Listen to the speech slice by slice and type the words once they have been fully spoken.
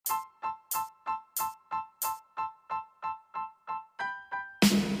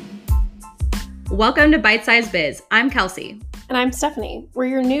Welcome to Bite Size Biz. I'm Kelsey. And I'm Stephanie. We're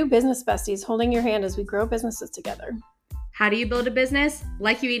your new business besties holding your hand as we grow businesses together. How do you build a business?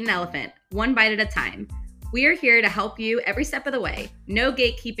 Like you eat an elephant, one bite at a time. We are here to help you every step of the way. No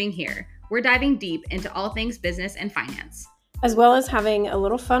gatekeeping here. We're diving deep into all things business and finance, as well as having a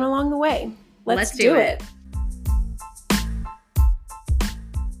little fun along the way. Let's do it.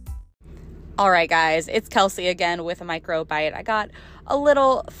 All right, guys, it's Kelsey again with a micro bite. I got a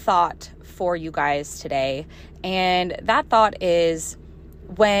little thought for you guys today, and that thought is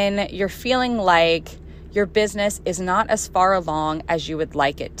when you're feeling like your business is not as far along as you would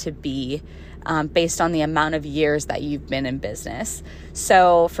like it to be, based on the amount of years that you've been in business.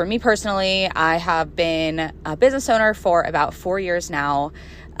 So for me personally, I have been a business owner for about 4 years now.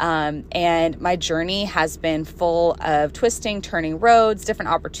 And my journey has been full of twisting, turning roads,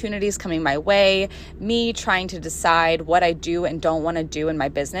 different opportunities coming my way, me trying to decide what I do and don't want to do in my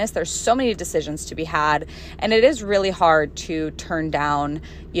business. There's so many decisions to be had, and it is really hard to turn down,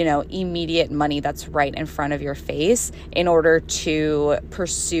 immediate money that's right in front of your face in order to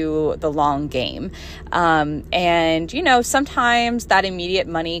pursue the long game. And sometimes that immediate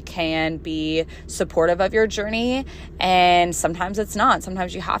money can be supportive of your journey, and sometimes it's not.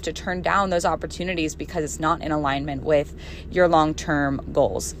 Sometimes you have to turn down those opportunities because it's not in alignment with your long-term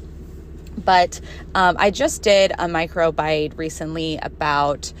goals. But I just did a micro bite recently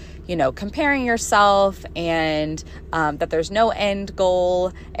about, comparing yourself and that there's no end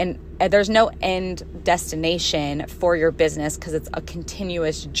goal and there's no end destination for your business because it's a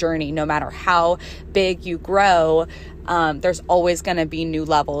continuous journey. No matter how big you grow, there's always going to be new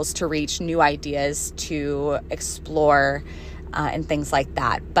levels to reach, new ideas to explore, and things like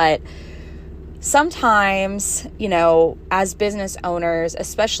that. But sometimes, as business owners,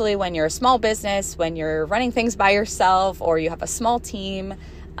 especially when you're a small business, when you're running things by yourself or you have a small team,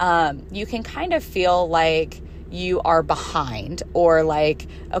 you can kind of feel like you are behind or like,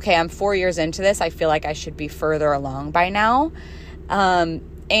 okay, I'm 4 years into this. I feel like I should be further along by now.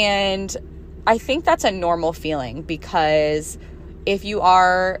 And I think that's a normal feeling because if you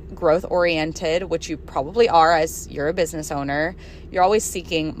are growth oriented, which you probably are as you're a business owner, you're always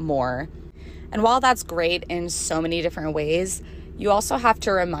seeking more. And while that's great in so many different ways, you also have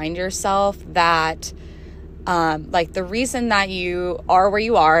to remind yourself that the reason that you are where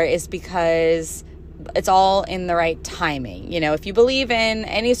you are is because it's all in the right timing. If you believe in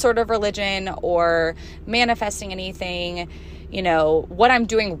any sort of religion or manifesting anything, what I'm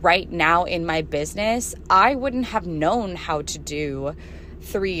doing right now in my business, I wouldn't have known how to do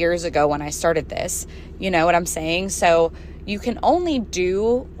 3 years ago when I started this. You know what I'm saying? So you can only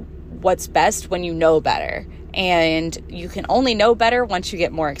do what's best when you know better. And you can only know better once you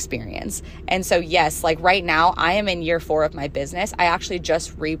get more experience. And so, yes, right now I am in year 4 of my business. I actually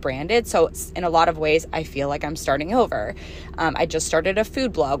just rebranded. So in a lot of ways, I feel like I'm starting over. I just started a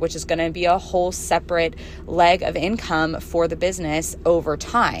food blog, which is going to be a whole separate leg of income for the business over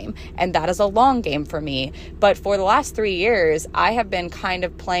time. And that is a long game for me. But for the last 3 years, I have been kind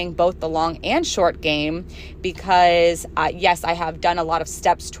of playing both the long and short game because, yes, I have done a lot of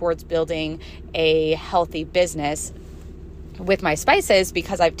steps towards building a healthy business with my spices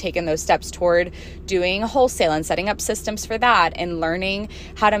because I've taken those steps toward doing wholesale and setting up systems for that and learning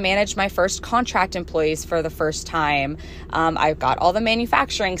how to manage my first contract employees for the first time. I've got all the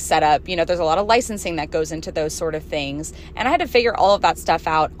manufacturing set up. There's a lot of licensing that goes into those sort of things. And I had to figure all of that stuff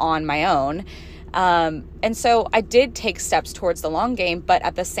out on my own. And so I did take steps towards the long game, but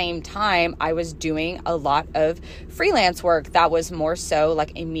at the same time, I was doing a lot of freelance work that was more so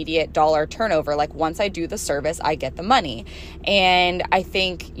like immediate dollar turnover. Like once I do the service, I get the money. And I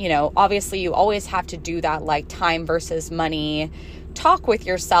think, obviously you always have to do that like time versus money talk with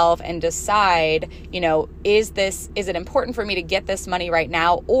yourself and decide, is it important for me to get this money right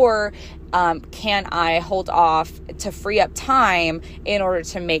now? Or can I hold off to free up time in order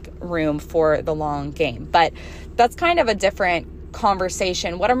to make room for the long game? But that's kind of a different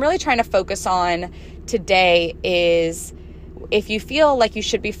conversation. What I'm really trying to focus on today is if you feel like you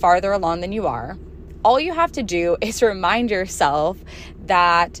should be farther along than you are, all you have to do is remind yourself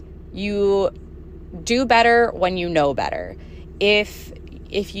that you do better when you know better. If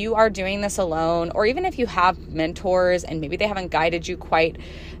you are doing this alone, or even if you have mentors and maybe they haven't guided you quite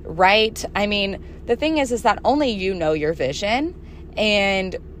right, the thing is that only you know your vision,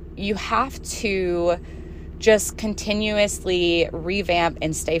 and you have to just continuously revamp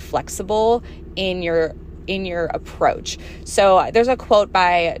and stay flexible in your approach. So there's a quote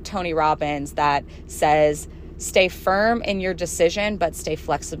by Tony Robbins that says, stay firm in your decision, but stay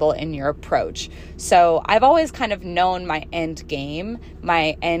flexible in your approach. So I've always kind of known my end game,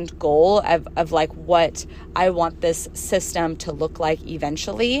 my end goal of like what I want this system to look like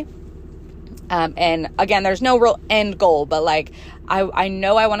eventually. And again, there's no real end goal, but like, I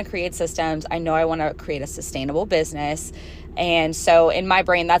know I want to create systems. I know I want to create a sustainable business. And so in my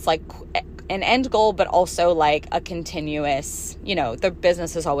brain, that's like an end goal, but also like a continuous, the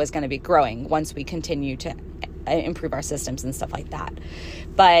business is always going to be growing once we continue to improve our systems and stuff like that.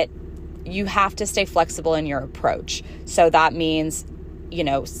 But you have to stay flexible in your approach. So that means,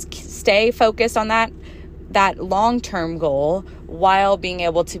 stay focused on that long-term goal while being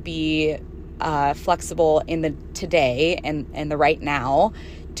able to be flexible in the today and the right now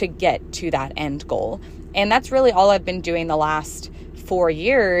to get to that end goal. And that's really all I've been doing the last 4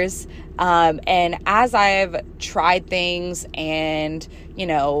 years. And as I've tried things and,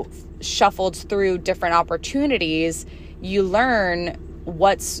 shuffled through different opportunities, you learn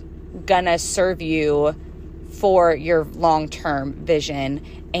what's gonna serve you for your long-term vision.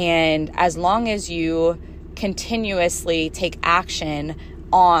 And as long as you continuously take action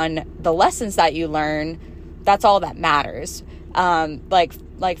on the lessons that you learn, that's all that matters.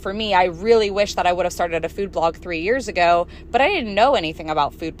 Like for me, I really wish that I would have started a food blog 3 years ago, but I didn't know anything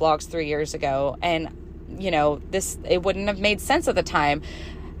about food blogs 3 years ago. And, it wouldn't have made sense at the time.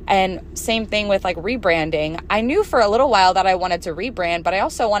 And same thing with like rebranding. I knew for a little while that I wanted to rebrand, but I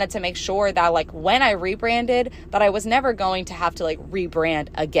also wanted to make sure that like when I rebranded, that I was never going to have to like rebrand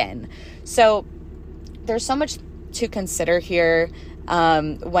again. So there's so much to consider here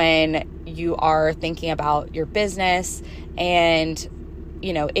when you are thinking about your business. And,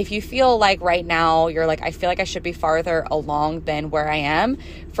 if you feel like right now you're like, I feel like I should be farther along than where I am,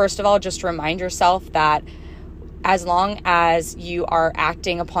 first of all, just remind yourself that as long as you are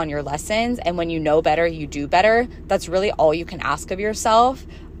acting upon your lessons and when you know better, you do better, that's really all you can ask of yourself.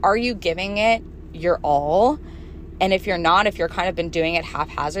 Are you giving it your all? And if you're not, if you're kind of been doing it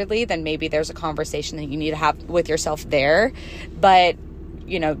haphazardly, then maybe there's a conversation that you need to have with yourself there. But,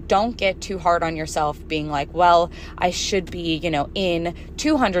 don't get too hard on yourself being like, well, I should be, in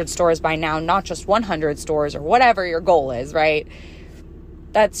 200 stores by now, not just 100 stores or whatever your goal is, right?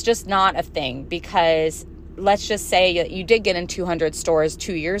 That's just not a thing, because let's just say that you did get in 200 stores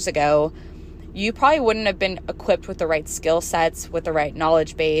 2 years ago. You probably wouldn't have been equipped with the right skill sets, with the right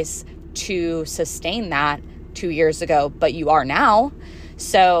knowledge base to sustain that 2 years ago, but you are now.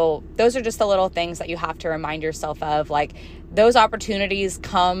 So those are just the little things that you have to remind yourself of. Like, those opportunities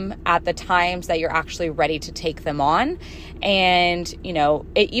come at the times that you're actually ready to take them on. And,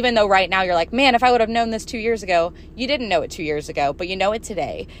 even though right now you're like, man, if I would have known this 2 years ago, you didn't know it 2 years ago, but you know it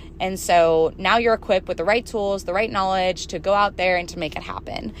today. And so now you're equipped with the right tools, the right knowledge to go out there and to make it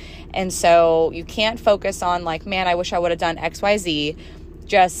happen. And so you can't focus on like, man, I wish I would have done X, Y, Z.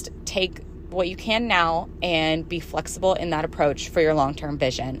 Just take what you can now and be flexible in that approach for your long-term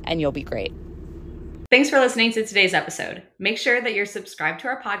vision, and you'll be great. Thanks for listening to today's episode. Make sure that you're subscribed to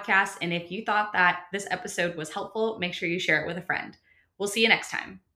our podcast. And if you thought that this episode was helpful, make sure you share it with a friend. We'll see you next time.